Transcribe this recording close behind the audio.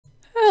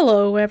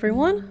Hello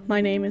everyone,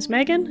 my name is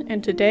Megan,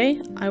 and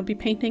today I'll be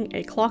painting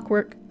a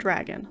Clockwork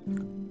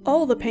dragon.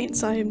 All the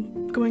paints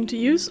I'm going to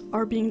use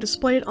are being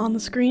displayed on the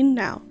screen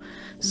now,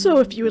 so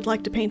if you would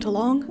like to paint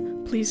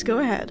along, please go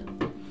ahead.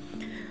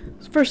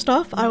 First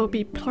off, I will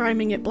be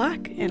priming it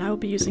black, and I will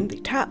be using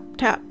the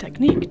tap-tap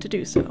technique to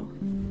do so.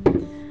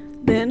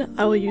 Then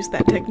I will use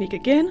that technique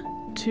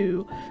again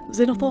to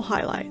zenithal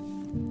highlight,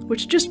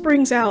 which just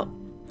brings out,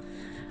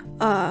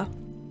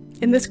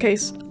 in this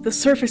case, the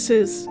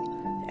surfaces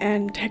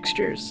and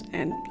textures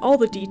and all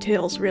the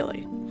details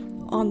really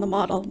on the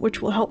model, which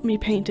will help me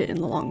paint it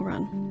in the long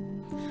run.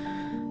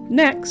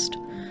 Next,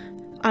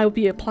 I will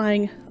be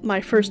applying my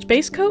first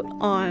base coat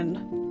on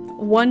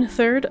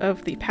 1/3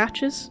 of the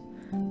patches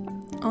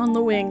on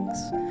the wings.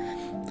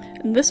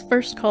 And this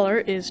first color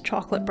is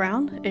chocolate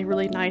brown, a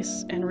really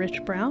nice and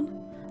rich brown.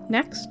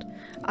 Next,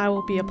 I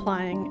will be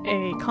applying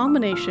a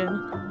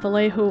combination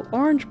Vallejo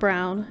orange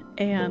brown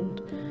and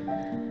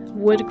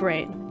wood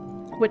grain,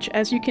 which,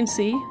 as you can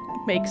see,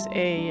 makes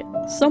a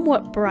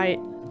somewhat bright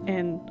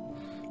and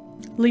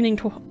leaning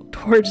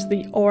towards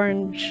the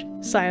orange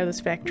side of the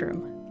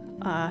spectrum.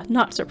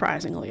 Not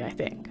surprisingly, I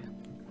think.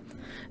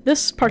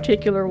 This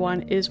particular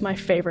one is my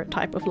favorite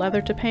type of leather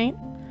to paint,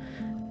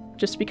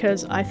 just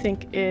because I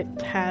think it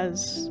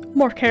has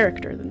more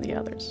character than the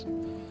others.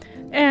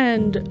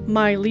 And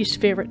my least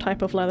favorite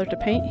type of leather to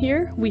paint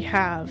here, we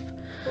have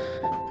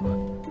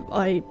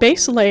a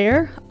base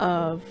layer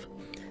of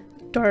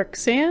dark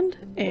sand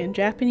and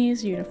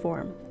Japanese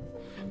uniform.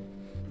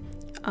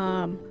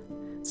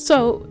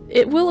 So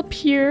it will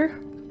appear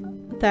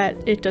that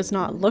it does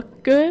not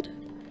look good,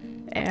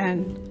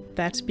 and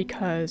that's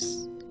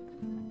because,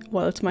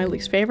 well, it's my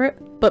least favorite,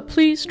 but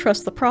please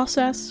trust the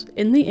process.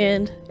 In the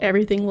end,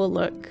 everything will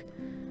look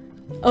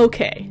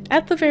okay,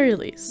 at the very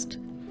least.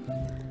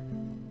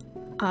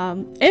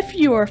 If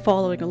you are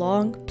following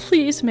along,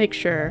 please make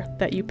sure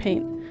that you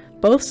paint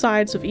both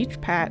sides of each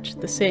patch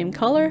the same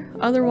color,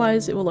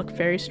 otherwise it will look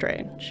very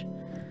strange.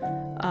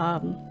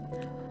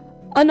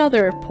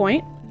 Another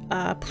point,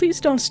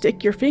 please don't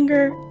stick your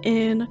finger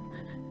in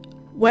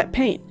wet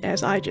paint,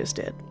 as I just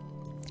did.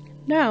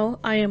 Now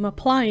I am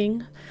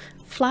applying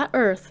flat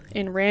earth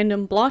in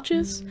random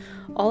blotches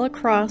all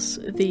across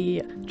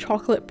the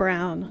chocolate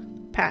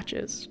brown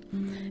patches.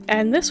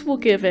 And this will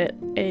give it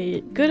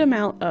a good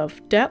amount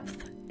of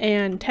depth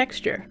and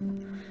texture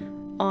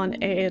on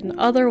an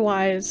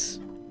otherwise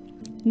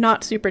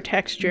not super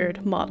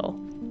textured model.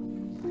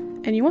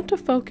 And you want to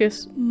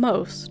focus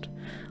most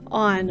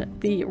on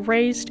the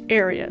raised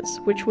areas,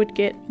 which would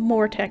get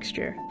more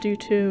texture due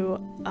to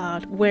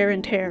wear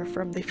and tear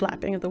from the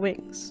flapping of the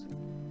wings.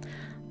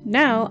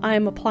 Now I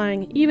am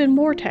applying even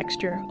more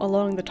texture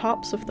along the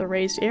tops of the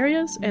raised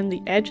areas and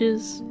the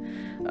edges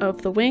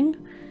of the wing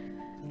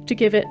to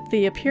give it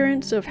the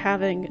appearance of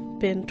having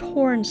been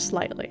torn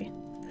slightly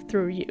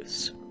through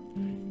use.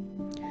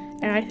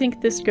 And I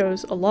think this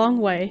goes a long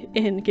way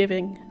in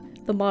giving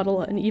the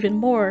model an even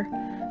more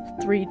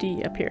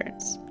 3D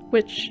appearance,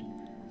 which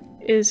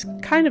is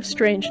kind of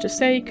strange to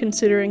say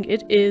considering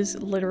it is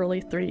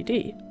literally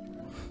 3D.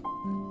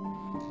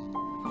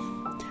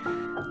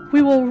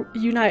 We will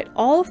unite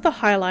all of the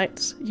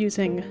highlights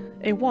using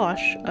a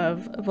wash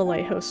of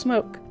Vallejo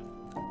smoke.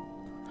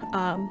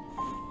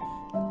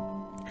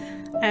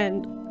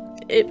 And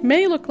it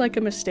may look like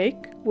a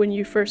mistake when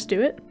you first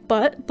do it,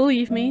 but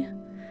believe me,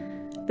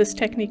 this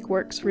technique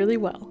works really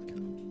well.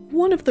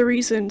 One of the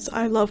reasons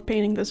I love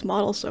painting this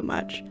model so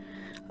much,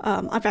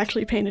 I've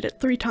actually painted it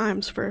 3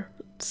 times for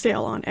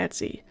sale on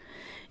Etsy,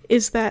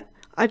 is that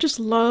I just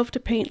love to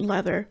paint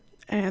leather,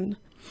 and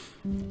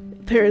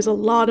there is a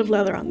lot of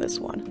leather on this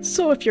one.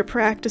 So if you're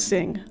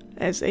practicing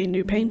as a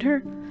new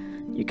painter,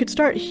 you could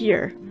start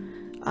here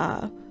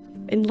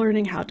in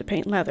learning how to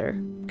paint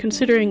leather,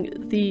 considering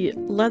the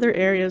leather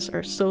areas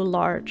are so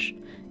large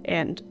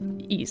and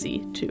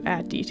easy to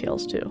add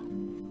details to.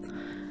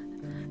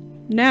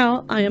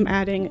 Now I am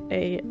adding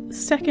a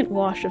second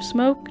wash of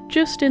smoke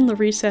just in the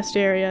recessed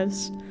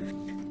areas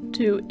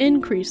to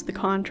increase the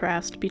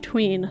contrast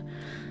between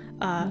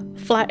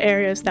flat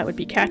areas that would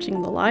be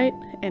catching the light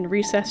and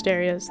recessed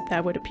areas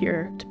that would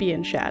appear to be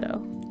in shadow.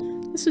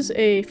 This is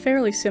a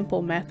fairly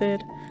simple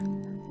method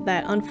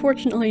that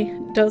unfortunately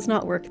does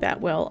not work that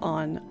well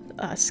on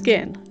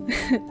skin.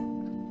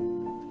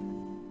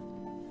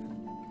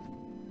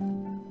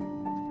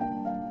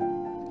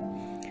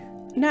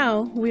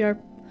 Now we are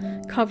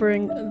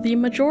covering the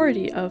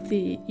majority of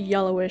the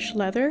yellowish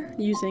leather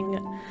using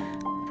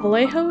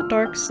Vallejo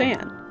dark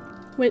sand,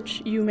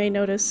 which you may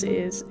notice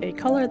is a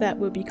color that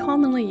would be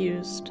commonly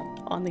used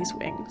on these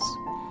wings.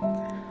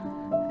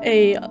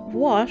 A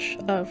wash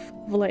of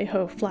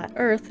Vallejo flat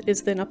earth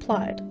is then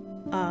applied.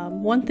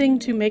 One thing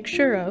to make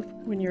sure of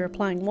when you're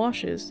applying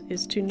washes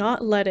is to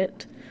not let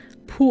it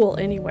pool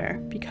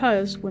anywhere,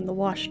 because when the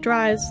wash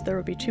dries there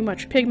will be too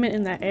much pigment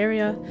in that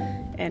area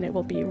and it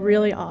will be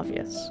really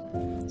obvious.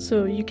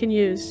 So you can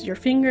use your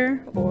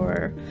finger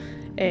or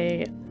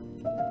a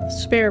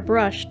spare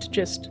brush to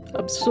just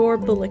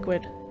absorb the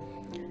liquid,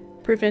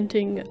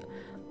 preventing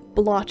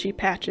blotchy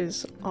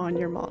patches on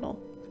your model.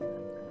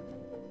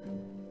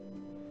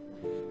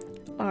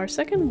 Our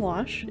second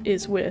wash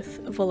is with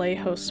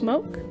Vallejo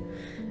Smoke,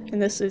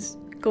 and this is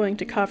going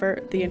to cover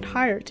the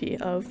entirety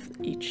of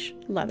each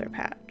leather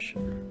patch.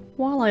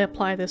 While I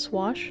apply this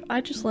wash,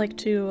 I'd just like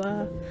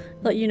to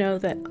let you know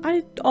that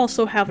I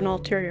also have an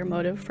ulterior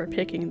motive for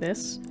picking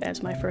this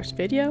as my first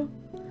video.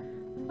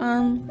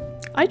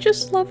 I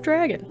just love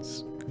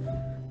dragons.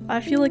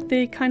 I feel like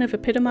they kind of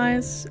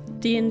epitomize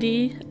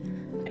D&D,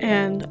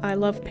 and I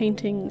love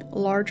painting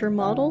larger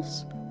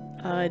models.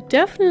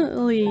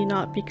 Definitely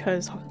not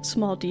because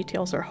small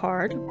details are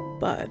hard,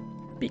 but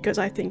because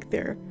I think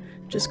they're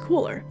just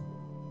cooler.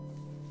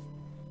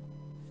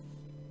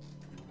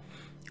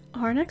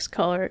 Our next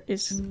color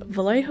is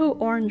Vallejo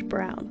Orange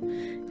Brown,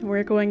 and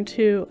we're going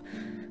to,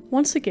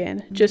 once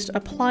again, just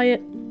apply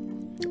it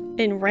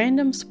in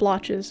random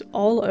splotches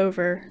all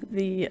over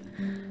the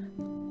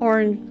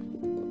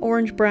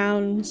orange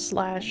brown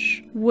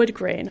 / wood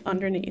grain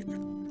underneath.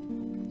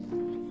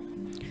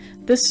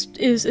 This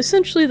is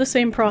essentially the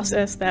same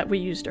process that we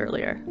used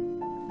earlier.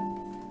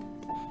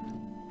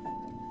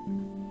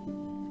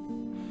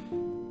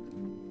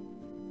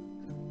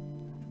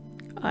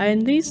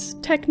 And these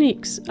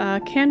techniques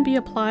can be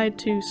applied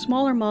to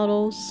smaller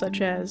models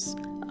such as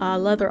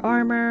leather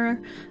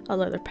armor, a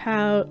leather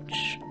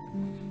pouch,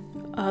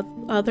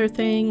 other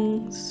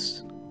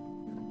things.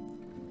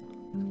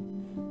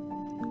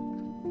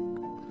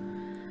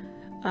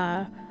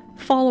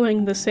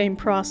 Following the same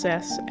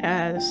process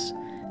as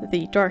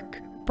the dark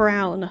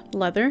brown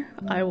leather,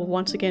 I will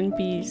once again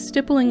be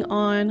stippling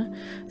on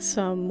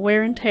some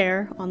wear and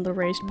tear on the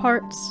raised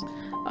parts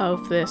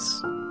of this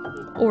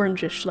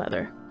orangish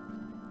leather.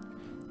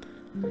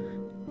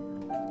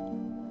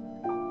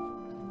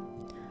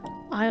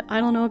 I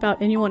don't know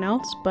about anyone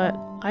else, but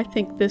I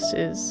think this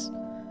is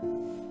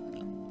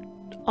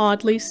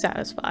oddly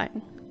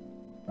satisfying.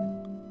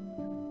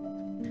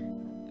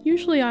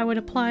 Usually I would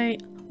apply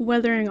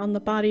weathering on the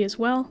body as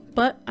well,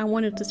 but I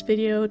wanted this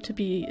video to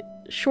be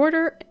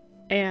shorter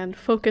and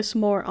focus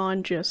more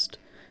on just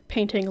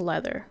painting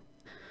leather.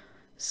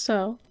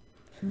 So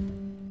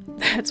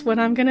that's what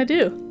I'm gonna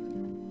do.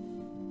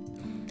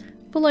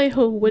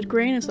 Vallejo wood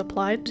grain is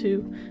applied to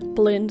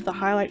blend the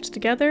highlights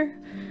together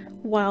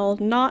while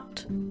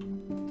not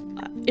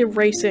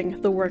erasing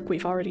the work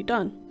we've already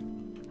done.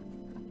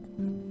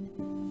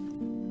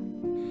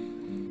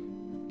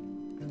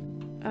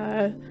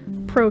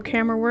 Pro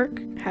camera work,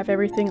 have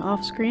everything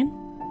off screen.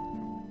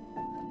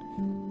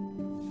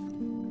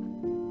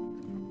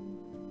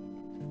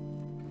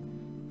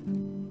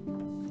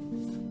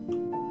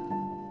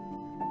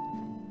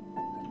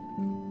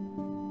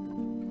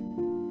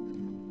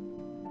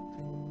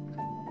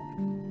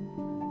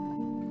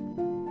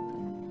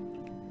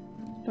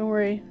 Don't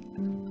worry,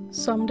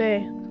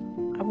 someday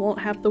I won't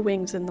have the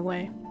wings in the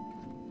way.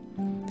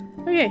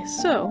 Okay,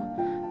 so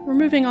we're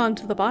moving on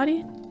to the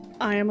body.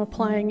 I am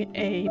applying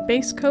a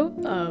base coat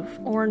of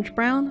orange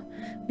brown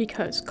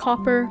because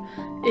copper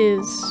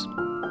is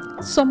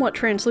somewhat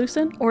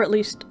translucent, or at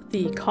least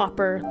the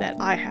copper that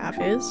I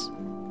have is.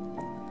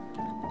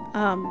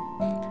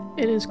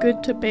 It is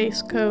good to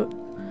base coat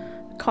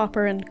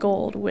copper and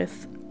gold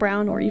with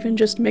brown, or even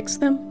just mix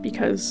them,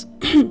 because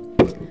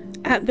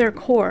at their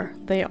core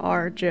they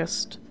are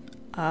just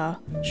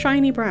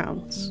shiny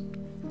browns.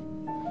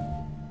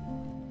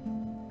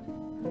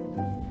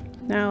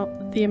 Now,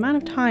 the amount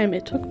of time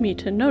it took me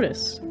to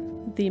notice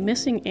the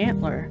missing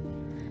antler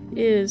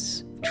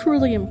is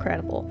truly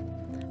incredible.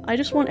 I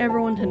just want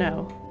everyone to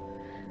know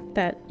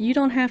that you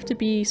don't have to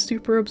be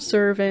super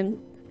observant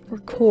or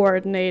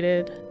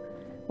coordinated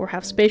or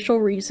have spatial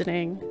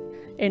reasoning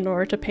in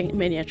order to paint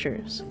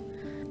miniatures.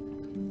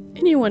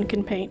 Anyone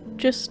can paint,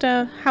 just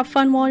have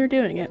fun while you're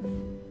doing it.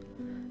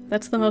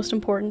 That's the most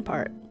important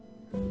part.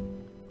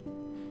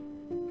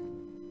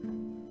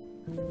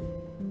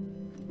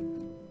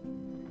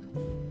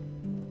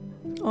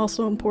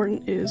 Also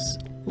important is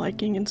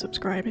liking and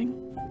subscribing.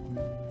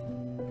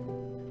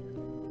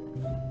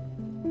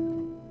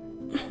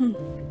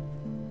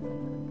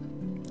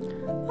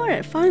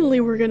 Alright,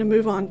 finally we're gonna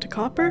move on to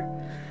copper.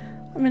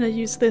 I'm gonna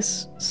use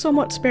this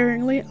somewhat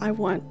sparingly. I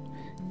wanted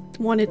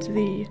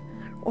the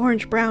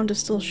orange brown to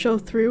still show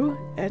through,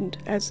 and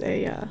as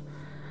a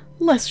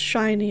less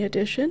shiny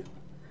addition.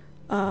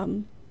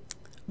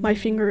 My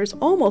finger is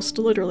almost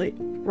literally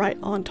right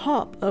on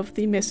top of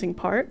the missing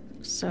part,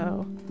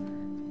 so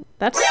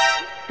that's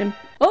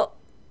oh!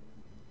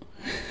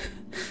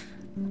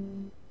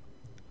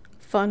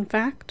 Fun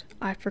fact,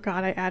 I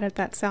forgot I added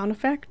that sound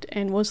effect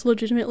and was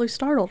legitimately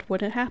startled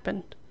when it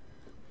happened.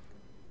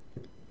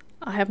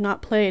 I have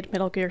not played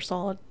Metal Gear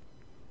Solid.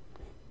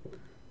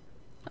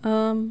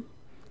 You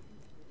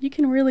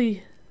can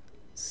really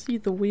see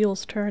the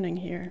wheels turning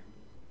here.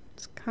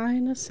 It's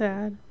kinda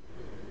sad.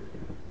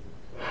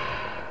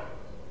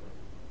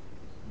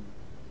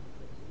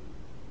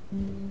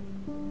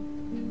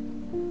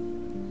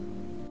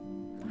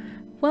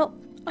 Well,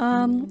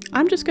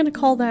 I'm just gonna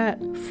call that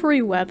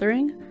free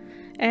weathering,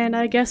 and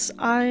I guess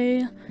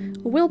I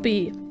will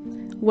be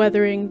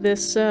weathering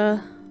this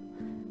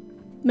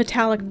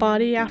metallic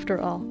body after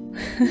all.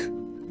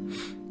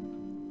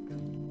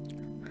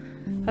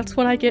 That's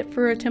what I get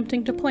for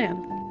attempting to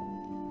plan.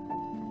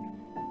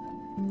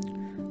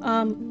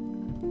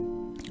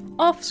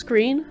 Off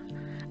screen,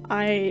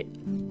 I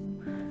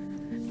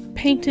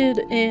painted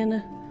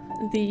in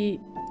the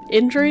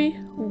injury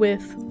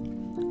with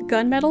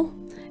gunmetal,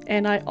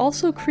 and I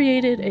also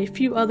created a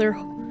few other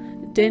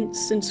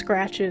dents and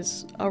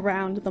scratches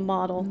around the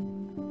model.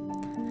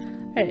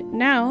 Alright,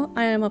 now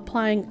I am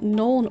applying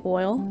Nuln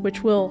oil,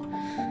 which will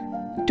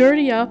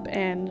dirty up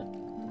and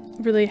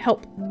really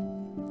help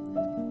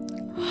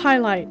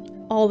highlight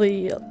all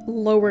the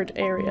lowered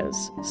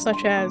areas,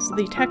 such as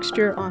the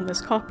texture on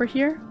this copper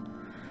here,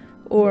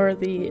 or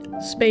the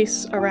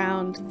space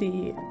around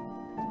the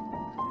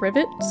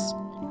rivets.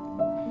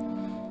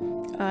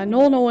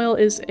 Nuln oil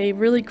is a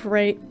really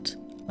great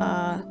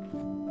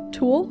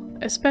tool,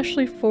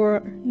 especially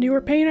for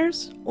newer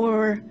painters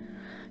or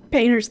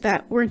painters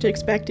that weren't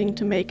expecting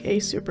to make a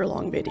super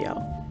long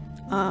video.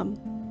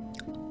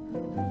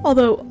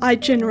 Although I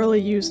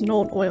generally use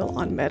Nuln oil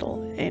on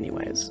metal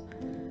anyways.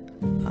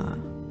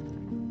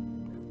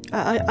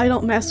 I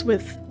don't mess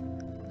with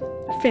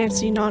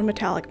fancy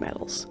non-metallic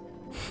metals,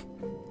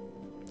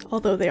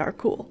 although they are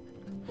cool.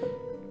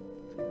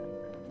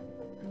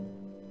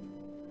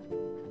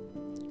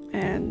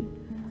 And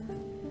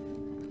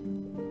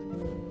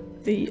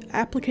the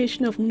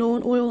application of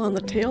Nuln oil on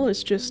the tail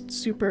is just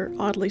super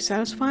oddly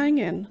satisfying,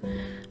 and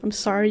I'm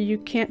sorry you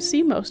can't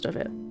see most of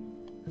it.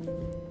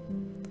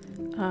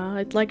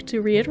 I'd like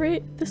to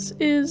reiterate, this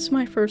is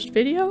my first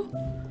video.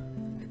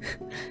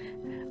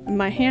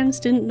 My hands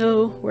didn't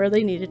know where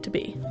they needed to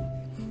be.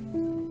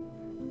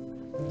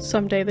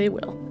 Someday they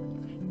will.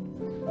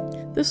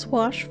 This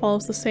wash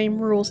follows the same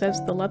rules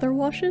as the leather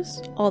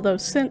washes, although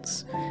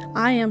since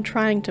I am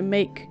trying to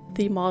make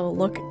the model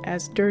look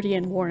as dirty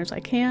and worn as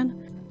I can,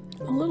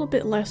 a little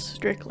bit less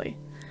strictly.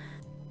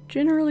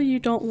 Generally, you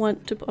don't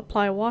want to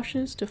apply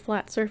washes to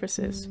flat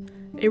surfaces,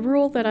 a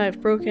rule that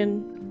I've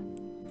broken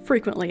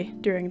frequently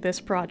during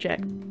this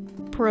project.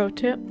 Pro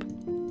tip: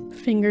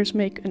 fingers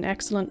make an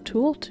excellent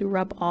tool to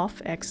rub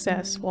off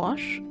excess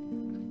wash.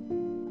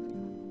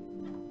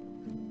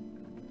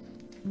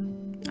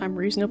 I'm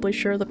reasonably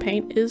sure the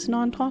paint is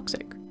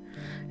non-toxic.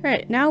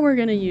 Alright, now we're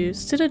going to use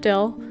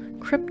Citadel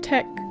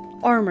Cryptek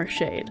Armor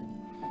Shade,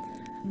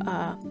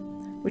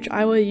 which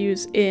I will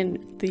use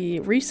in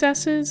the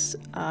recesses,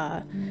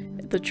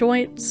 the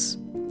joints,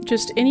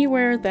 just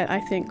anywhere that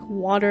I think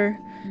water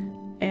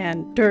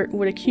and dirt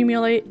would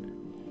accumulate,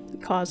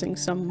 causing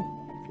some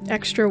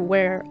extra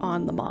wear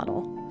on the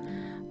model.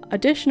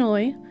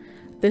 Additionally,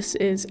 this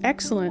is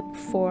excellent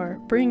for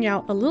bringing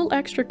out a little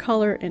extra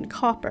color in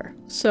copper,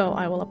 so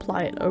I will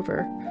apply it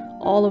over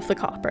all of the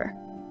copper.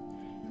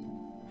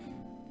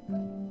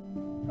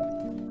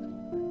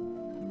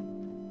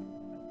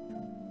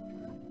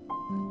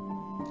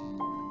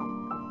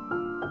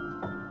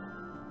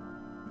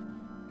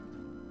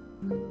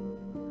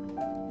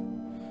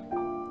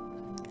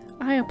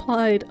 I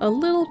applied a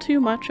little too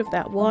much of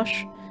that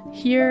wash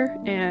here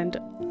and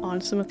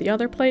on some of the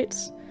other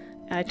plates.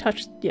 I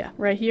touched, yeah,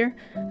 right here.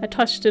 I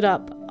touched it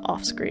up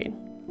off screen.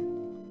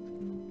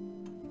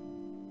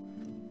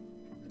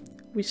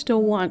 We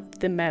still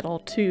want the metal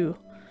to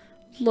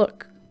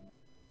look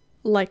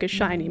like a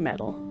shiny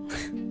metal.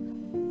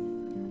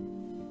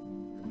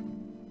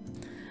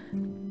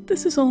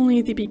 This is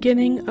only the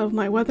beginning of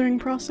my weathering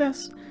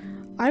process.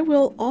 I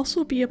will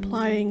also be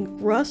applying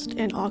rust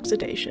and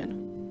oxidation.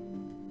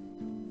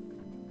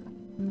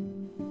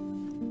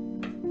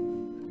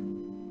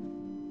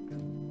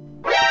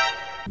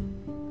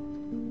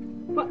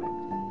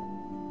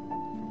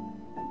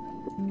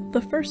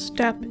 The first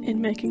step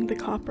in making the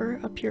copper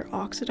appear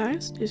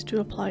oxidized is to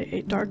apply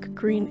a dark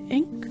green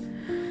ink,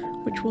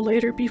 which will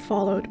later be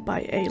followed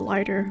by a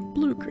lighter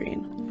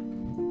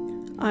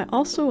blue-green. I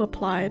also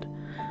applied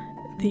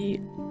the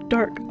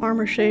dark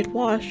armor shade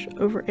wash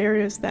over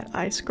areas that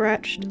I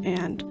scratched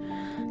and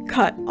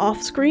cut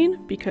off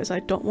screen because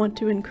I don't want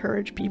to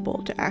encourage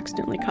people to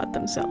accidentally cut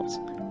themselves,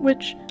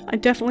 which I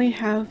definitely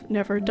have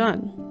never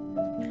done.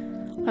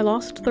 I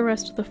lost the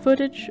rest of the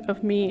footage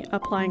of me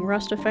applying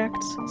rust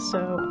effects,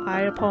 so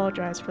I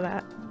apologize for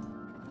that.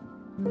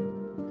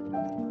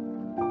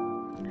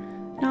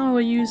 Now I will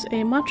use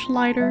a much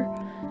lighter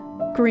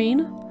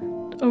green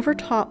over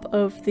top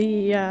of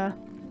the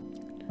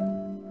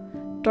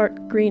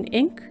dark green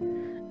ink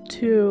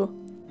to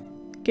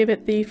give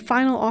it the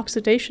final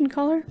oxidation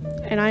color,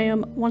 and I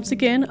am once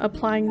again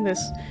applying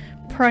this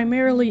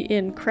primarily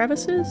in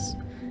crevices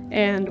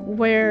and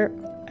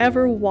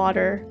wherever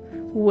water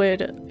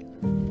would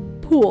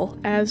pool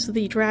as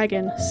the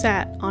dragon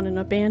sat on an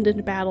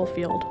abandoned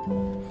battlefield.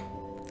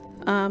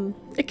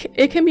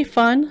 It can be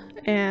fun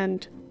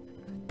and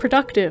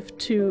productive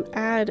to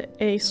add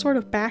a sort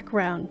of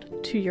background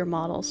to your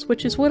models,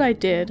 which is what I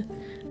did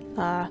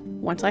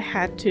once I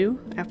had to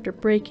after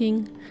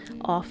breaking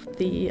off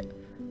the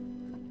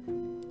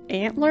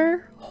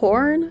antler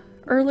horn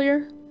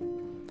earlier.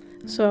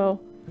 So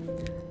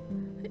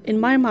In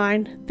my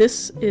mind,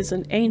 this is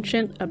an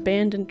ancient,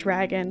 abandoned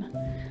dragon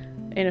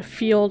in a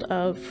field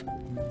of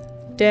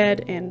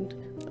dead and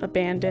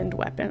abandoned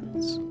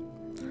weapons.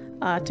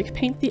 To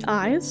paint the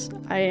eyes,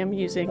 I am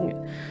using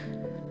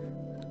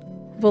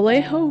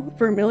Vallejo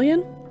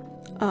Vermilion.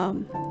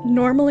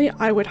 Normally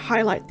I would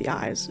highlight the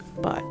eyes,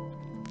 but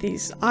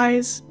these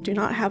eyes do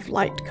not have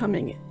light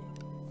coming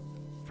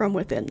from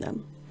within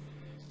them.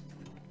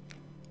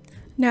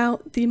 Now,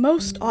 the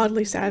most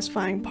oddly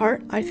satisfying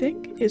part, I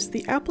think, is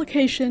the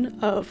application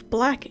of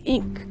black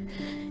ink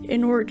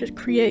in order to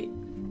create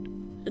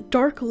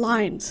dark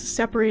lines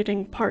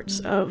separating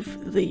parts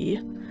of the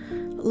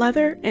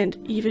leather and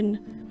even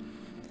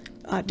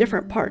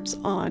different parts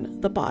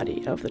on the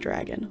body of the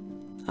dragon.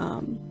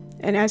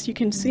 And as you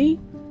can see,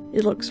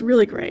 it looks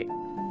really great.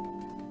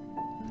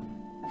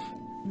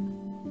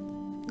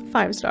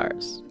 5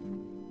 stars.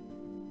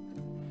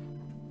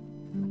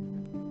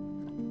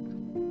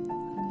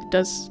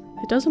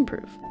 It does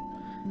improve.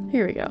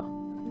 Here we go.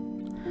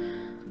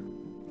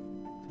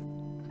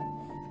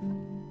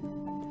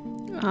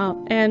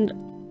 And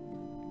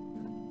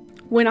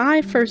when I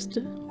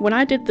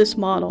did this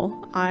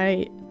model,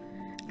 I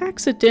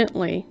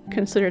accidentally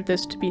considered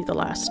this to be the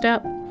last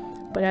step,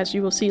 but as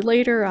you will see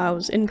later, I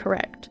was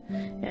incorrect.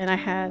 And I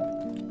had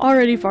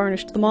already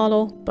varnished the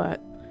model,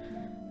 but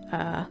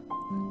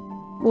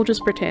we'll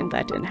just pretend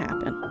that didn't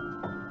happen.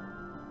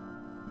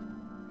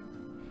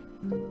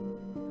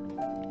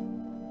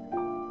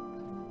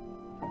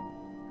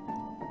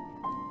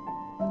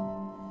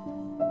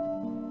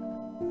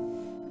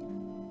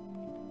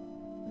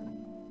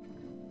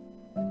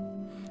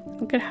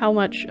 Look at how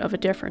much of a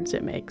difference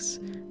it makes,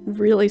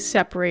 really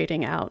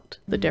separating out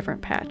the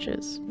different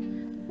patches.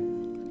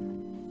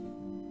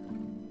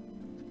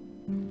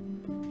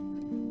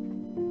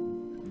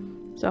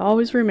 So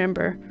always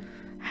remember,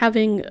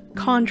 having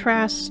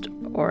contrast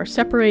or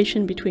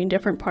separation between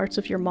different parts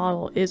of your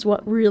model is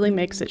what really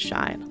makes it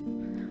shine.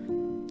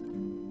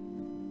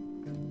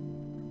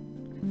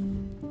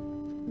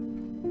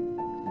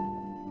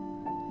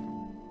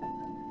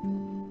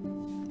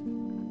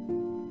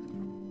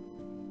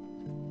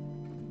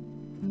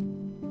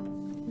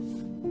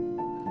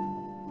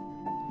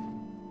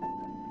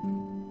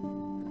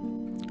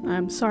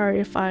 I'm sorry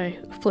if I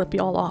flip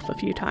y'all off a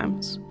few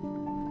times.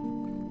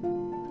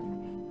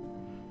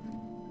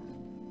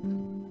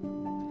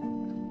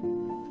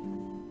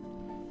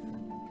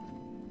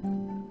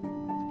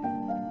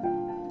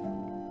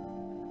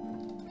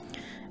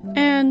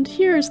 And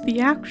here's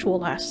the actual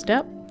last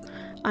step.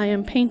 I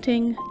am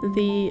painting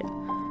the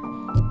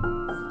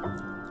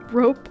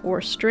rope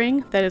or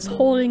string that is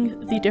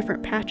holding the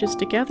different patches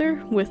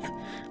together with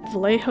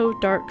Vallejo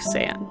Dark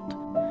Sand.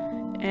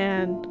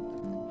 And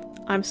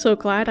I'm so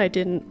glad I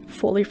didn't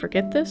fully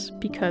forget this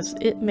because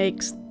it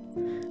makes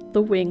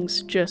the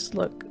wings just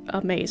look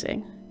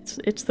amazing.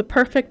 It's the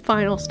perfect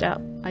final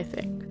step, I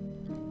think.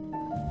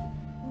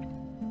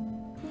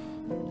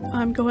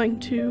 I'm going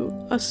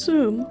to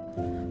assume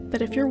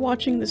that if you're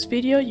watching this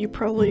video, you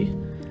probably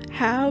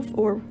have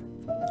or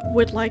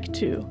would like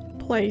to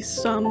play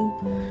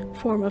some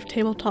form of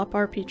tabletop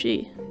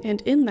RPG.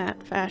 And in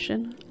that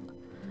fashion,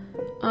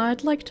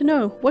 I'd like to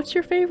know, what's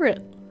your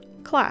favorite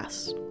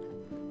class?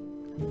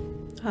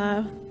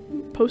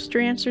 Post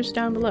your answers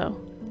down below.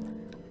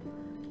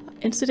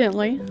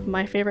 Incidentally,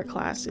 my favorite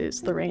class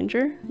is the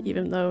Ranger,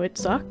 even though it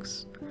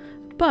sucks.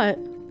 But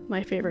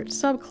my favorite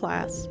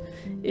subclass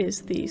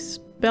is the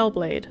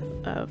Spellblade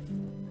of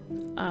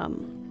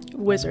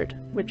Wizard,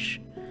 which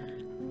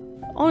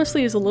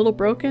honestly is a little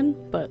broken,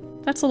 but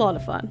that's a lot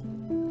of fun.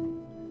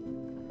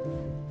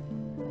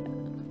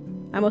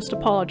 I must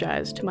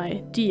apologize to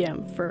my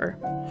DM for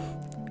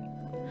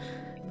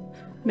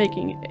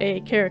making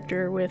a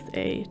character with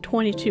a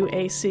 22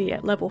 AC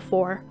at level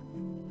 4.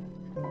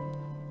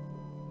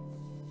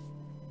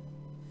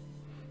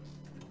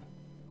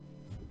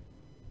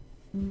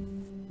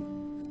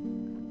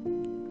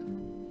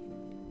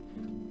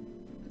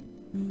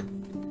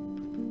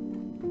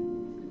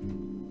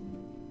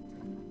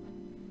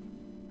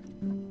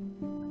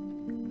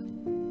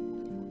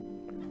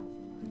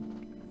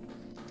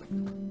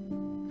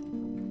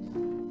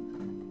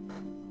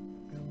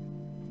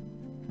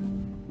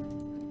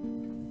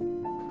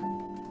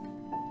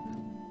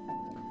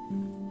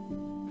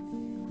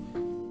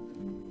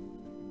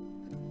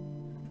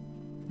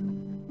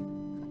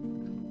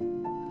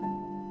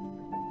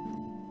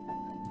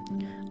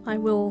 I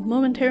will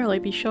momentarily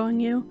be showing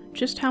you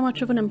just how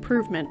much of an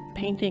improvement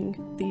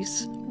painting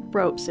these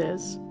ropes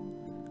is.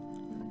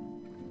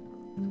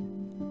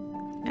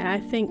 And I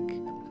think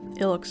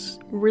it looks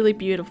really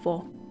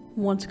beautiful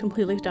once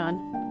completely done.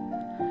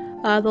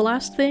 The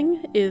last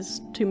thing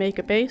is to make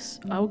a base.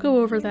 I'll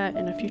go over that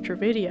in a future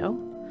video.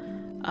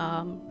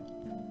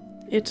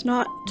 It's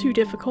not too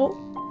difficult,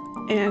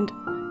 and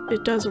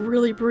it does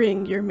really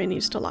bring your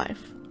minis to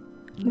life.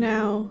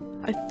 Now,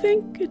 I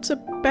think it's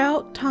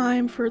about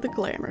time for the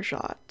glamour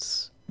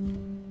shots.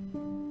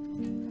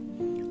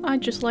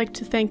 I'd just like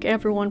to thank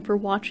everyone for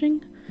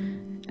watching,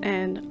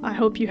 and I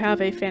hope you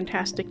have a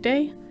fantastic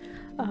day.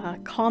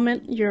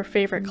 comment your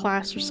favorite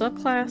class or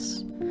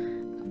subclass,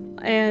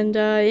 and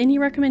any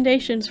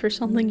recommendations for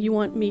something you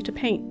want me to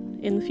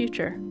paint in the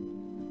future.